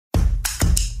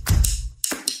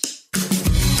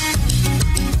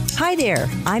Hi there,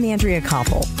 I'm Andrea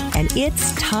Koppel, and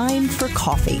it's Time for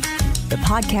Coffee, the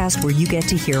podcast where you get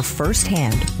to hear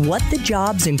firsthand what the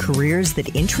jobs and careers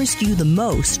that interest you the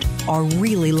most are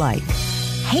really like.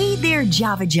 Hey there,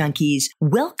 Java junkies.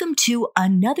 Welcome to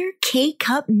another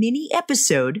K-Cup mini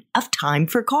episode of Time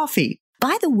for Coffee.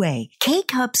 By the way,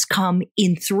 K-Cups come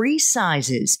in 3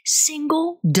 sizes,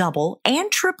 single, double, and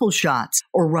triple shots,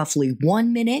 or roughly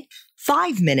 1 minute,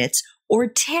 5 minutes, or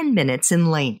 10 minutes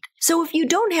in length. So if you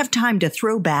don't have time to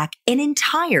throw back an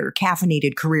entire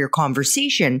caffeinated career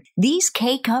conversation, these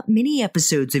K-Cup mini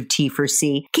episodes of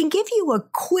T4C can give you a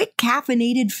quick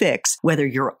caffeinated fix, whether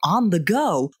you're on the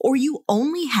go or you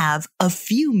only have a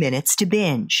few minutes to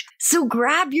binge. So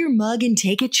grab your mug and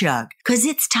take a chug, because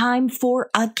it's time for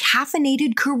a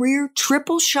caffeinated career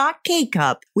triple shot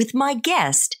K-Cup with my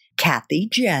guest, Kathy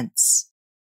Jentz.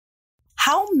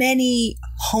 How many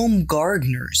home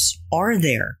gardeners are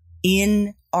there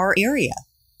in our area?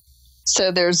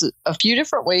 So there's a few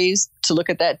different ways to look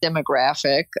at that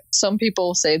demographic. Some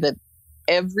people say that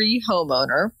every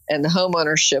homeowner and the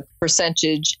homeownership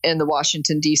percentage in the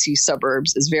Washington, D.C.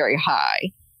 suburbs is very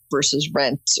high versus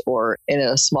rent or in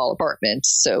a small apartment.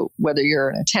 So whether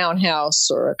you're in a townhouse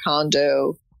or a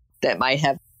condo that might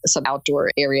have some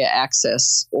outdoor area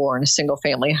access or in a single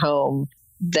family home,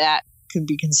 that could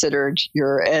be considered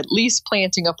you're at least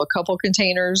planting up a couple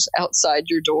containers outside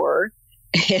your door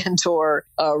and or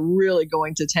really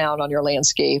going to town on your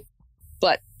landscape.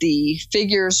 But the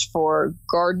figures for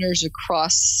gardeners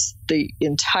across the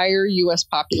entire U.S.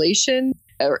 population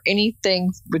are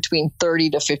anything between 30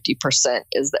 to 50%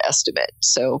 is the estimate.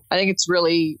 So I think it's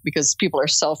really because people are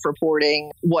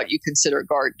self-reporting what you consider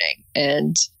gardening.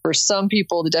 And for some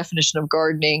people, the definition of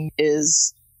gardening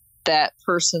is that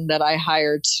person that I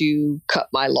hired to cut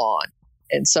my lawn.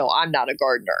 And so I'm not a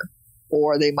gardener.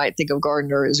 Or they might think of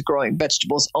gardener as growing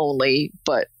vegetables only,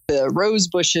 but the rose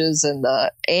bushes and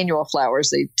the annual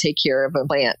flowers they take care of and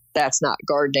plant, that's not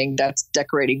gardening, that's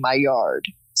decorating my yard.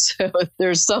 So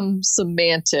there's some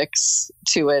semantics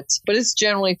to it, but it's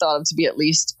generally thought of to be at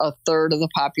least a third of the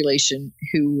population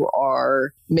who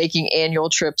are making annual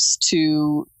trips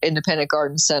to independent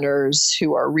garden centers,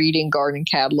 who are reading garden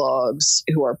catalogs,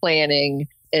 who are planning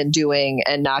and doing,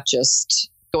 and not just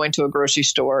going to a grocery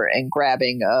store and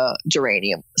grabbing a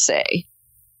geranium, say.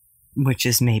 Which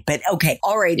is me. But okay.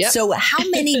 All right. Yep. So how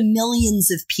many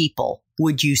millions of people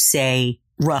would you say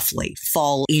roughly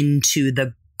fall into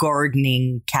the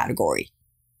gardening category?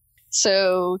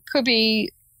 So it could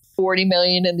be 40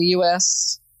 million in the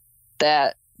U.S.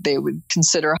 that they would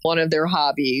consider one of their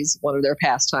hobbies, one of their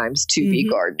pastimes to be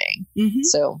gardening.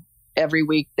 So every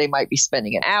week they might be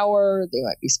spending an hour, they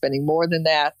might be spending more than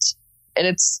that.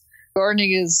 And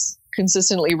gardening is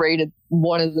consistently rated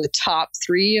one of the top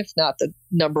 3, if not the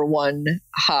number 1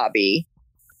 hobby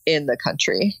in the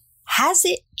country. Has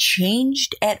it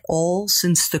changed at all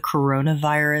since the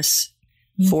coronavirus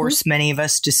forced many of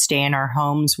us to stay in our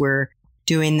homes? We're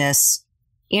doing this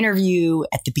interview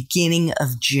at the beginning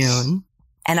of June.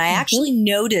 And I actually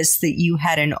noticed that you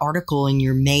had an article in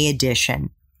your May edition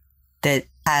that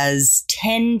has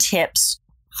 10 tips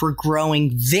for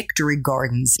growing victory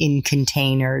gardens in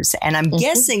containers. And I'm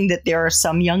guessing that there are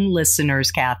some young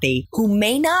listeners, Kathy, who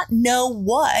may not know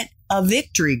what a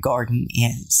victory garden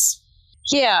is.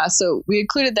 Yeah, so we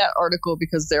included that article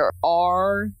because there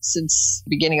are, since the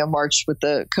beginning of March with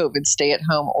the COVID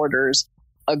stay-at-home orders,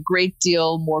 a great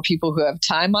deal more people who have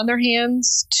time on their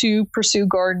hands to pursue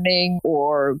gardening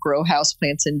or grow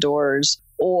houseplants indoors,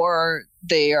 or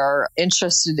they are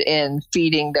interested in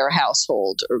feeding their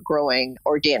household or growing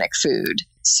organic food.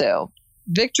 So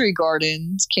victory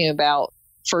gardens came about.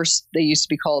 First, they used to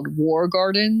be called war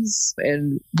gardens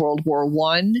in World War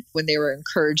I, when they were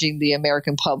encouraging the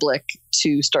American public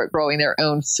to start growing their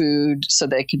own food so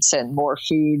they could send more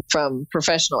food from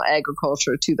professional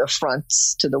agriculture to the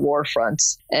fronts, to the war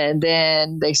fronts. And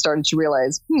then they started to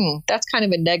realize, that's kind of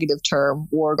a negative term,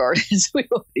 war gardens.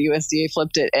 The USDA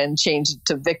flipped it and changed it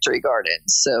to victory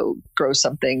gardens. So grow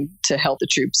something to help the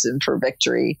troops and for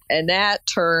victory. And that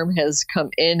term has come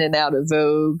in and out of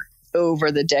vogue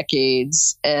over the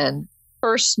decades. And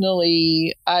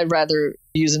personally, I'd rather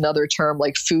use another term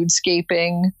like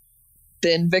foodscaping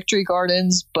than victory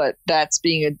gardens, but that's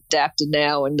being adapted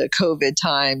now in the COVID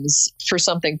times for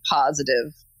something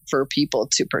positive for people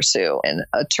to pursue and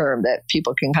a term that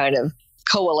people can kind of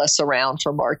coalesce around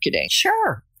for marketing.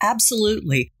 Sure,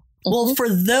 absolutely. Well, for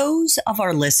those of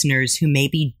our listeners who may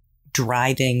be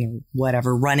driving or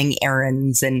whatever, running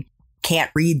errands, and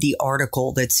can't read the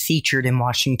article that's featured in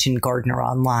Washington Gardener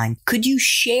Online, could you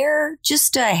share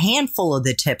just a handful of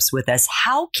the tips with us?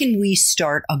 How can we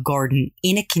start a garden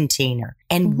in a container?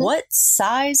 And what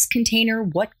size container,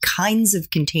 what kinds of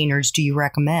containers do you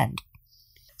recommend?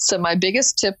 So my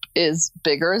biggest tip is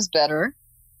bigger is better.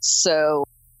 So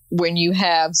when you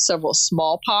have several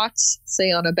small pots,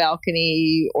 say on a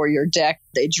balcony or your deck,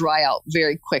 they dry out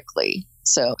very quickly.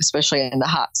 So especially in the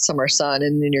hot summer sun,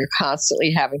 and then you're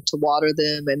constantly having to water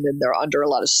them, and then they're under a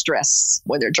lot of stress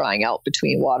when they're drying out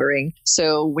between watering.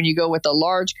 So when you go with a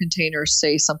large container,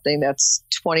 say something that's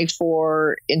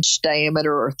 24-inch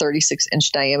diameter or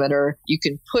 36-inch diameter, you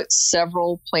can put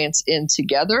several plants in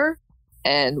together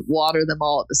and water them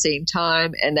all at the same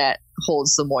time, and that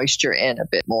holds the moisture in a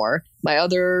bit more. My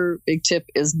other big tip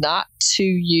is not to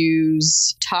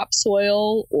use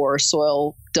topsoil or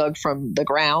soil dug from the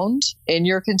ground in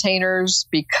your containers,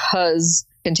 because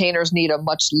containers need a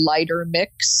much lighter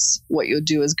mix. What you'll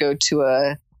do is go to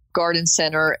a garden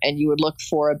center and you would look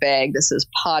for a bag that says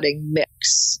potting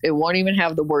mix. It won't even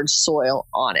have the word soil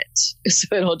on it.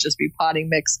 So it'll just be potting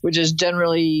mix, which is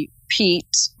generally peat,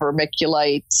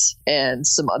 vermiculite, and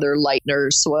some other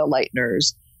lighteners, soil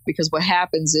lighteners. Because what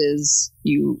happens is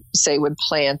you say would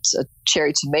plant a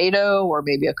cherry tomato or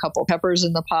maybe a couple peppers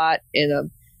in the pot in a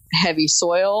heavy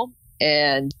soil,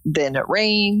 and then it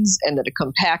rains and then it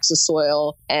compacts the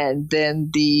soil, and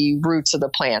then the roots of the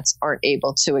plants aren't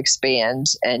able to expand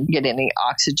and get any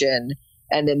oxygen,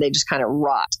 and then they just kind of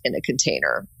rot in a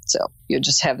container. So you'll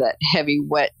just have that heavy,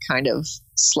 wet kind of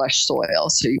slush soil.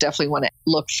 So you definitely want to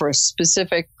look for a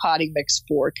specific potting mix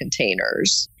for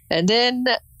containers. And then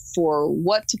for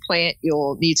what to plant,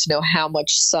 you'll need to know how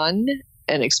much sun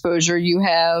and exposure you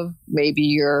have. Maybe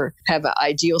you have an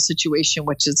ideal situation,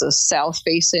 which is a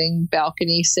south-facing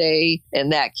balcony, say. In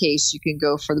that case, you can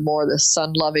go for more of the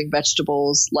sun-loving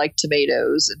vegetables like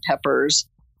tomatoes and peppers.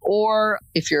 Or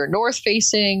if you're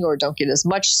north-facing or don't get as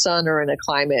much sun, or in a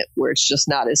climate where it's just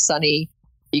not as sunny,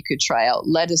 you could try out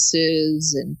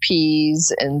lettuces and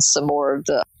peas and some more of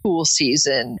the cool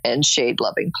season and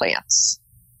shade-loving plants.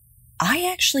 I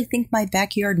actually think my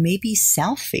backyard may be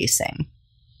south-facing.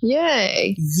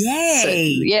 Yay. Yay. So,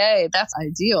 yay. That's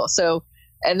ideal. So,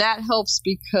 and that helps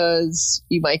because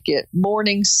you might get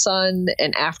morning sun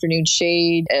and afternoon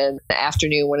shade, and the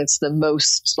afternoon when it's the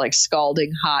most like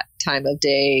scalding hot time of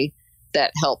day,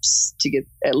 that helps to get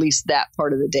at least that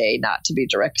part of the day not to be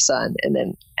direct sun, and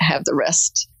then have the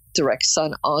rest direct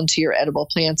sun onto your edible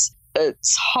plants.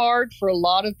 It's hard for a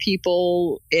lot of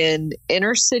people in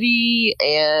inner city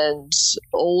and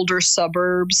older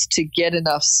suburbs to get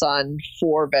enough sun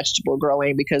for vegetable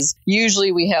growing, because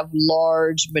usually we have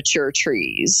large mature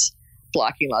trees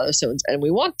blocking a lot of the zones. And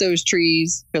we want those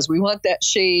trees because we want that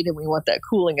shade and we want that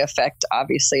cooling effect,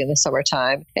 obviously, in the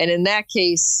summertime. And in that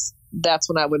case, that's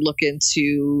when I would look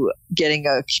into getting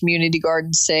a community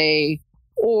garden, say,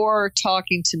 or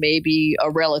talking to maybe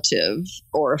a relative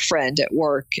or a friend at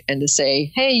work and to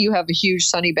say, hey, you have a huge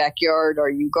sunny backyard. Are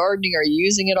you gardening? Are you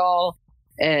using it all?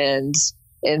 And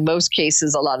in most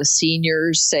cases, a lot of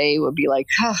seniors say would be like,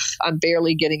 I'm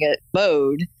barely getting it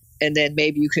mowed. And then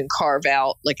maybe you can carve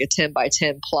out like a 10 by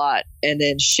 10 plot and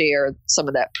then share some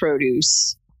of that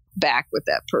produce back with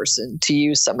that person to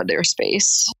use some of their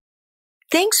space.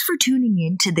 Thanks for tuning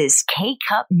in to this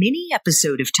K-Cup mini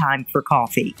episode of Time for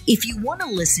Coffee. If you want to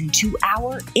listen to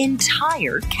our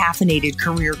entire caffeinated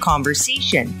career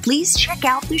conversation, please check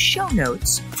out the show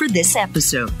notes for this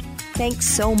episode. Thanks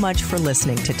so much for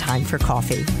listening to Time for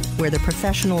Coffee, where the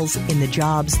professionals in the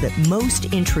jobs that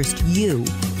most interest you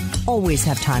always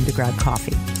have time to grab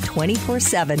coffee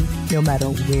 24/7, no matter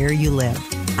where you live.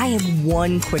 I have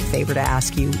one quick favor to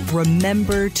ask you.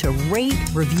 Remember to rate,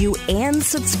 review, and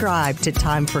subscribe to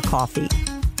Time for Coffee.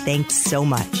 Thanks so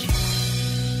much.